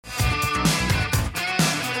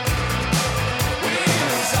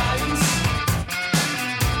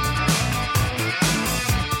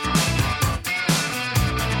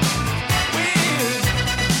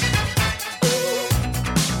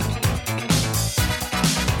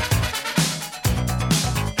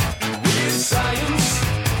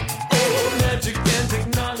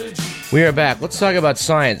We are back. Let's talk about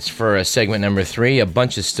science for segment number 3, a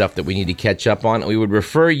bunch of stuff that we need to catch up on. We would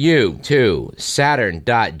refer you to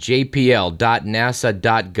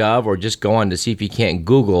saturn.jpl.nasa.gov or just go on to see if you can't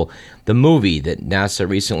Google the movie that NASA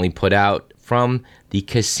recently put out from the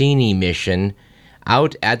Cassini mission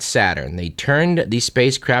out at Saturn. They turned the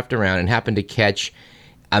spacecraft around and happened to catch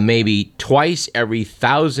a maybe twice every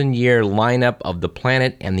 1,000-year lineup of the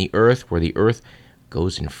planet and the Earth, where the Earth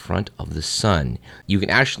goes in front of the sun. You can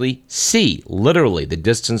actually see, literally, the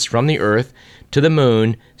distance from the Earth to the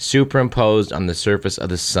moon superimposed on the surface of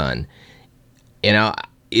the sun. You know,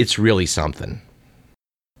 it's really something.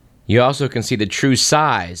 You also can see the true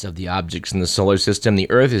size of the objects in the solar system. The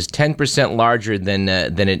Earth is 10% larger than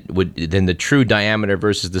the true diameter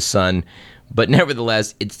versus the sun, but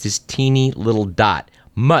nevertheless, it's this teeny little dot,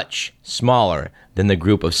 much smaller than the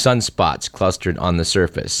group of sunspots clustered on the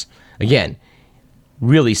surface. Again,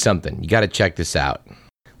 really something. You got to check this out.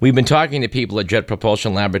 We've been talking to people at Jet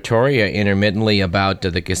Propulsion Laboratory intermittently about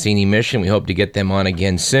the Cassini mission. We hope to get them on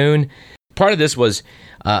again soon. Part of this was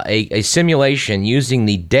a simulation using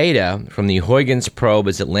the data from the Huygens probe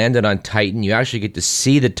as it landed on Titan. You actually get to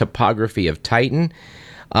see the topography of Titan.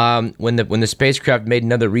 When the spacecraft made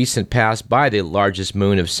another recent pass by the largest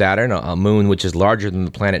moon of Saturn, a moon which is larger than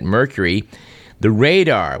the planet Mercury, the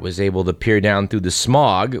radar was able to peer down through the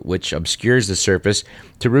smog, which obscures the surface,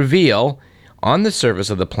 to reveal on the surface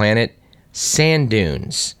of the planet sand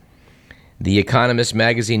dunes. The Economist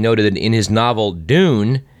magazine noted that in his novel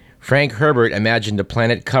Dune, Frank Herbert imagined a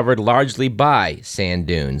planet covered largely by sand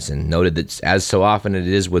dunes, and noted that, as so often it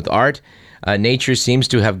is with art, nature seems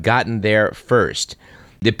to have gotten there first.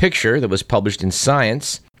 The picture that was published in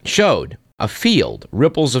Science showed a field,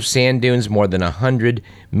 ripples of sand dunes more than 100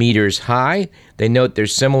 meters high. They note they're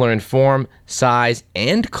similar in form, size,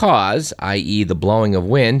 and cause, i.e. the blowing of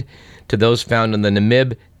wind, to those found in the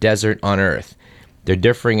Namib Desert on Earth. They're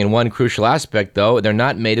differing in one crucial aspect, though. They're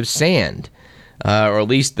not made of sand. Or at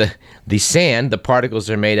least the sand the particles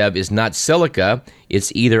are made of is not silica.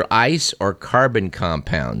 It's either ice or carbon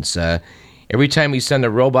compounds. Every time we send a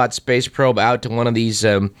robot space probe out to one of these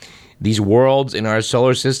worlds in our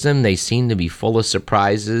solar system, they seem to be full of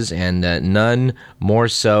surprises, and none more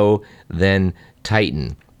so than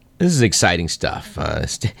Titan. This is exciting stuff.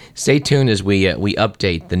 Stay tuned as we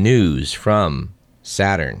update the news from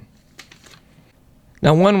Saturn.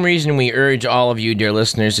 Now, one reason we urge all of you, dear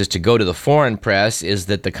listeners, is to go to the foreign press is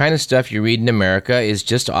that the kind of stuff you read in America is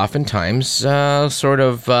just oftentimes sort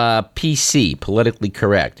of PC, politically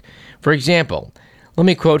correct. For example, let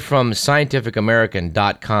me quote from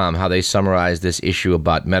scientificamerican.com how they summarize this issue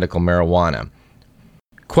about medical marijuana.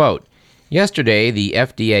 Quote, yesterday, the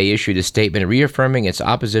FDA issued a statement reaffirming its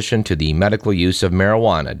opposition to the medical use of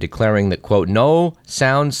marijuana, declaring that, quote, no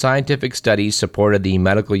sound scientific studies supported the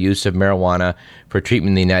medical use of marijuana for treatment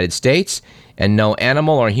in the United States, and no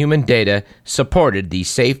animal or human data supported the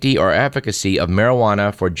safety or efficacy of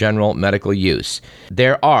marijuana for general medical use.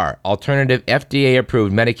 There are alternative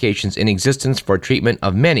FDA-approved medications in existence for treatment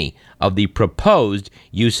of many of the proposed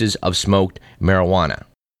uses of smoked marijuana.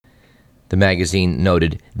 The magazine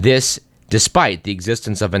noted this despite the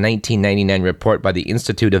existence of a 1999 report by the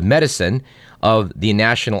Institute of Medicine of the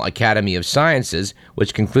National Academy of Sciences,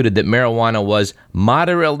 which concluded that marijuana was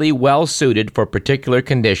moderately well-suited for particular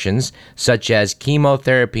conditions, such as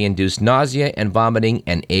chemotherapy-induced nausea and vomiting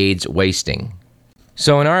and AIDS wasting.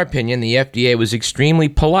 So in our opinion, the FDA was extremely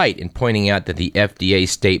polite in pointing out that the FDA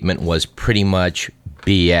statement was pretty much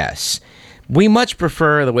BS. We much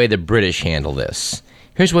prefer the way the British handle this.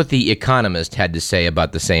 Here's what The Economist had to say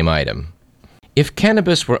about the same item. If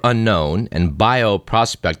cannabis were unknown and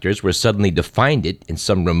bioprospectors were suddenly to find it in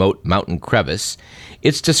some remote mountain crevice,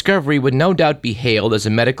 its discovery would no doubt be hailed as a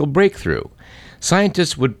medical breakthrough.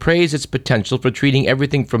 Scientists would praise its potential for treating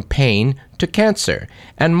everything from pain to cancer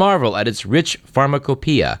and marvel at its rich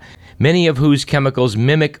pharmacopoeia, many of whose chemicals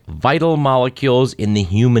mimic vital molecules in the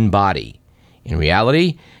human body. In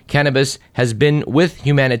reality, cannabis has been with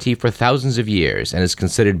humanity for thousands of years and is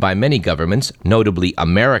considered by many governments, notably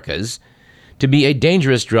America's, to be a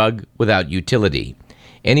dangerous drug without utility.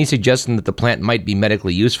 Any suggestion that the plant might be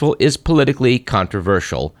medically useful is politically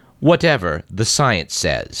controversial, whatever the science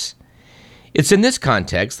says. It's in this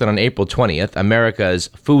context that on April 20th, America's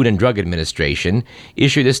Food and Drug Administration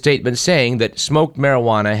issued a statement saying that smoked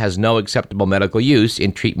marijuana has no acceptable medical use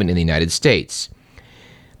in treatment in the United States.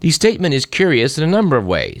 The statement is curious in a number of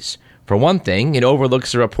ways. For one thing, it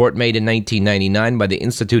overlooks a report made in 1999 by the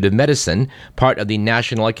Institute of Medicine, part of the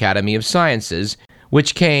National Academy of Sciences,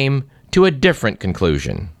 which came to a different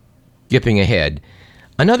conclusion. Skipping ahead,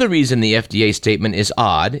 another reason the FDA statement is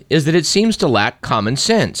odd is that it seems to lack common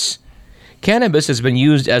sense. Cannabis has been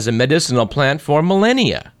used as a medicinal plant for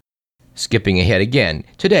millennia. Skipping ahead again,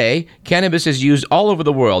 today, cannabis is used all over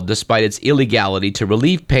the world despite its illegality to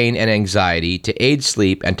relieve pain and anxiety, to aid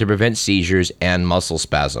sleep, and to prevent seizures and muscle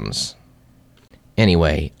spasms.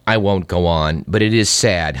 Anyway, I won't go on, but it is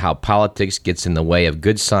sad how politics gets in the way of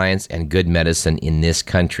good science and good medicine in this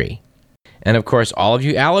country. And of course, all of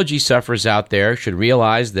you allergy sufferers out there should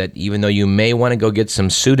realize that even though you may want to go get some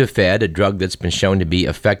Sudafed, a drug that's been shown to be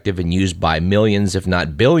effective and used by millions, if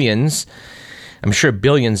not billions, I'm sure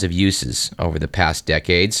billions of uses over the past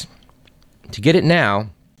decades. To get it now,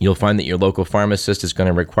 you'll find that your local pharmacist is going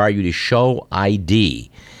to require you to show ID.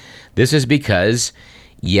 This is because,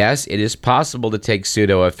 yes, it is possible to take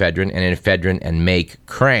pseudoephedrine and ephedrine and make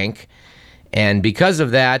crank. And because of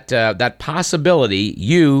that, that possibility,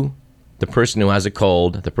 you, the person who has a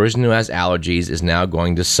cold, the person who has allergies, is now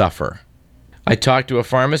going to suffer. I talked to a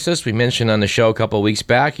pharmacist we mentioned on the show a couple of weeks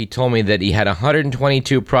back. He told me that he had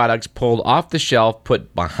 122 products pulled off the shelf,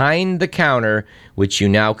 put behind the counter, which you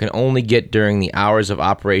now can only get during the hours of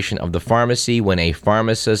operation of the pharmacy when a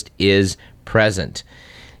pharmacist is present.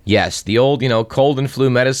 Yes, the old, cold and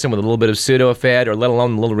flu medicine with a little bit of Sudafed, or let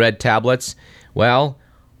alone the little red tablets, well,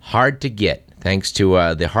 hard to get, thanks to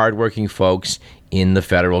the hardworking folks in the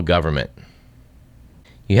federal government.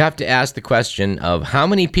 You have to ask the question of how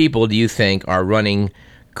many people do you think are running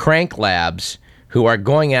crank labs who are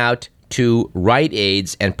going out to Rite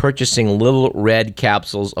Aids and purchasing little red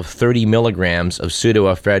capsules of 30 milligrams of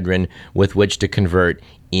pseudoephedrine with which to convert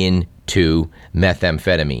into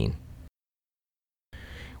methamphetamine?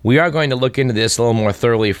 We are going to look into this a little more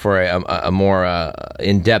thoroughly for a more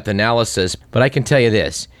in-depth analysis, but I can tell you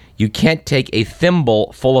this. You can't take a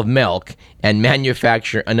thimble full of milk and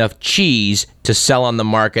manufacture enough cheese to sell on the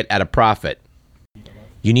market at a profit.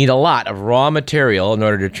 You need a lot of raw material in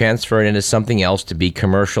order to transfer it into something else to be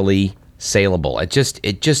commercially saleable. It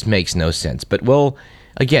just makes no sense. But we'll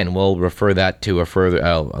refer that to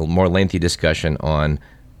a more lengthy discussion on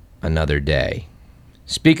another day.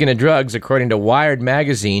 Speaking of drugs, according to Wired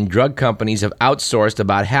magazine, drug companies have outsourced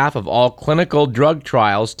about half of all clinical drug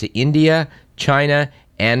trials to India, China,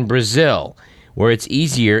 and Brazil, where it's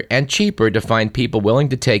easier and cheaper to find people willing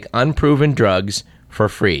to take unproven drugs for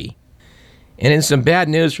free. And in some bad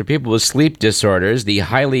news for people with sleep disorders, the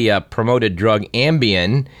highly promoted drug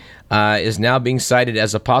Ambien is now being cited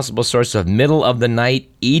as a possible source of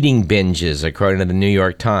middle-of-the-night eating binges, according to the New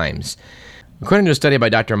York Times. According to a study by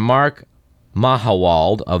Dr. Mark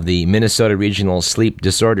Mahawald of the Minnesota Regional Sleep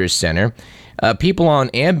Disorders Center, people on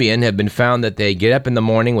Ambien have been found that they get up in the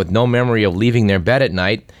morning with no memory of leaving their bed at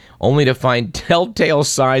night, only to find telltale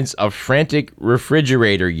signs of frantic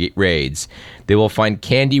refrigerator raids. They will find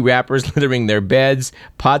candy wrappers littering their beds,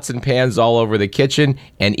 pots and pans all over the kitchen,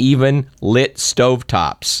 and even lit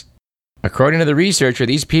stovetops. According to the researcher,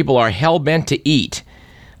 these people are hell-bent to eat.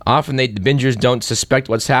 Often the bingers don't suspect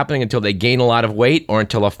what's happening until they gain a lot of weight or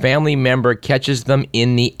until a family member catches them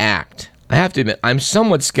in the act. I have to admit, I'm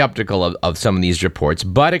somewhat skeptical of some of these reports,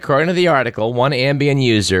 but according to the article, one Ambien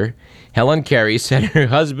user, Helen Carey, said her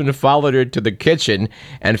husband followed her to the kitchen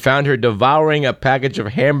and found her devouring a package of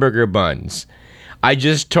hamburger buns. I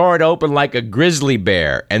just tore it open like a grizzly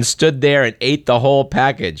bear and stood there and ate the whole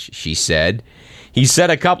package, she said. He said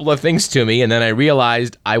a couple of things to me, and then I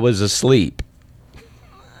realized I was asleep.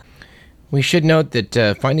 We should note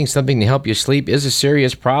that finding something to help you sleep is a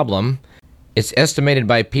serious problem. It's estimated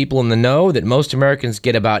by people in the know that most Americans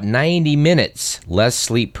get about 90 minutes less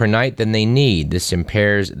sleep per night than they need. This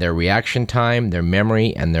impairs their reaction time, their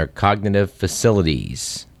memory, and their cognitive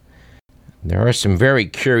facilities. There are some very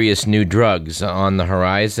curious new drugs on the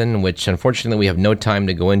horizon, which unfortunately we have no time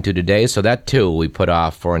to go into today, so that too we put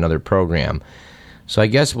off for another program. So I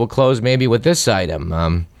guess we'll close maybe with this item.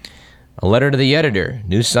 A letter to the editor,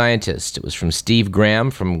 New Scientist. It was from Steve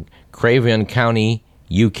Graham from Craven County,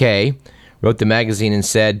 UK. Wrote the magazine and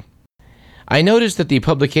said, I noticed that the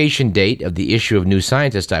publication date of the issue of New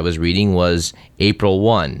Scientist I was reading was April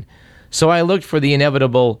 1, so I looked for the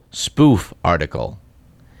inevitable spoof article.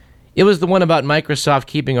 It was the one about Microsoft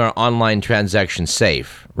keeping our online transactions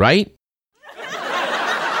safe, right?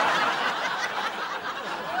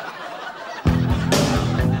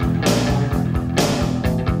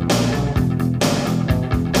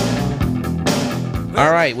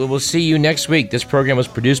 All right, we will see you next week. This program was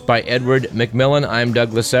produced by Edward McMillan. I'm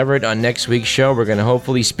Douglas Everett. On next week's show, we're going to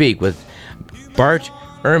hopefully speak with Bart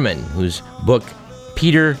Ehrman, whose book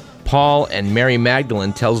Peter, Paul, and Mary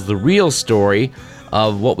Magdalene tells the real story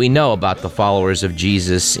of what we know about the followers of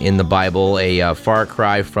Jesus in the Bible, a far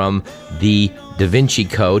cry from the Da Vinci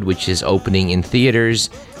Code, which is opening in theaters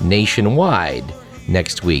nationwide.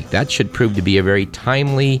 next week. That should prove to be a very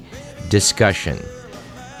timely discussion.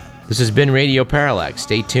 This has been Radio Parallax.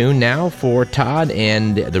 Stay tuned now for Todd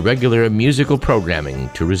and the regular musical programming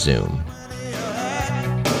to resume.